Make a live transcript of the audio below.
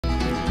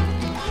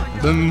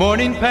The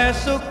morning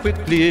passed so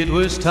quickly, it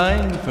was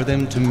time for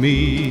them to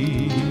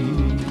meet.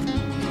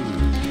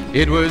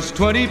 It was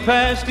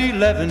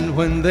 11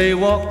 when they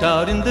walked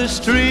out in the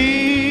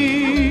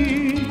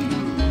street.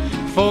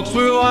 Folks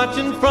were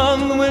watching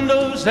from the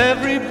windows,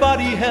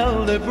 everybody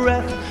held their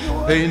breath.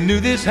 They knew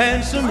this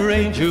handsome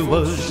ranger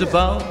was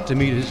about to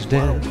meet his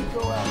death,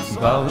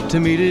 about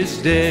to meet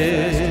his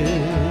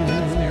death.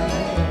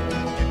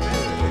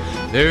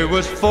 There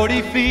was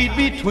 40 feet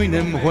between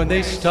them when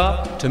they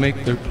stopped to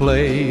make their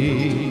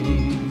play.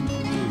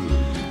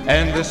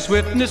 And the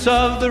swiftness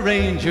of the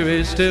ranger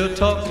is still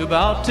talked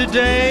about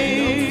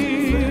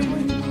today.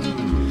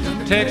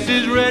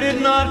 Texas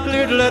red, not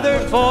cleared leather,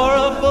 for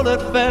a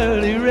bullet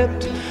fairly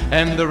ripped.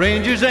 And the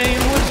ranger's aim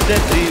was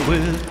deadly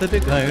with the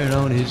big iron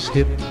on his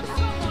hip,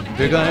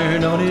 big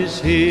iron on his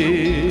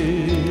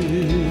hip.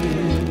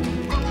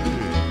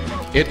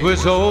 It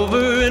was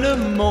over in a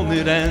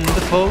moment and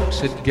the folks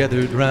had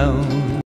gathered round.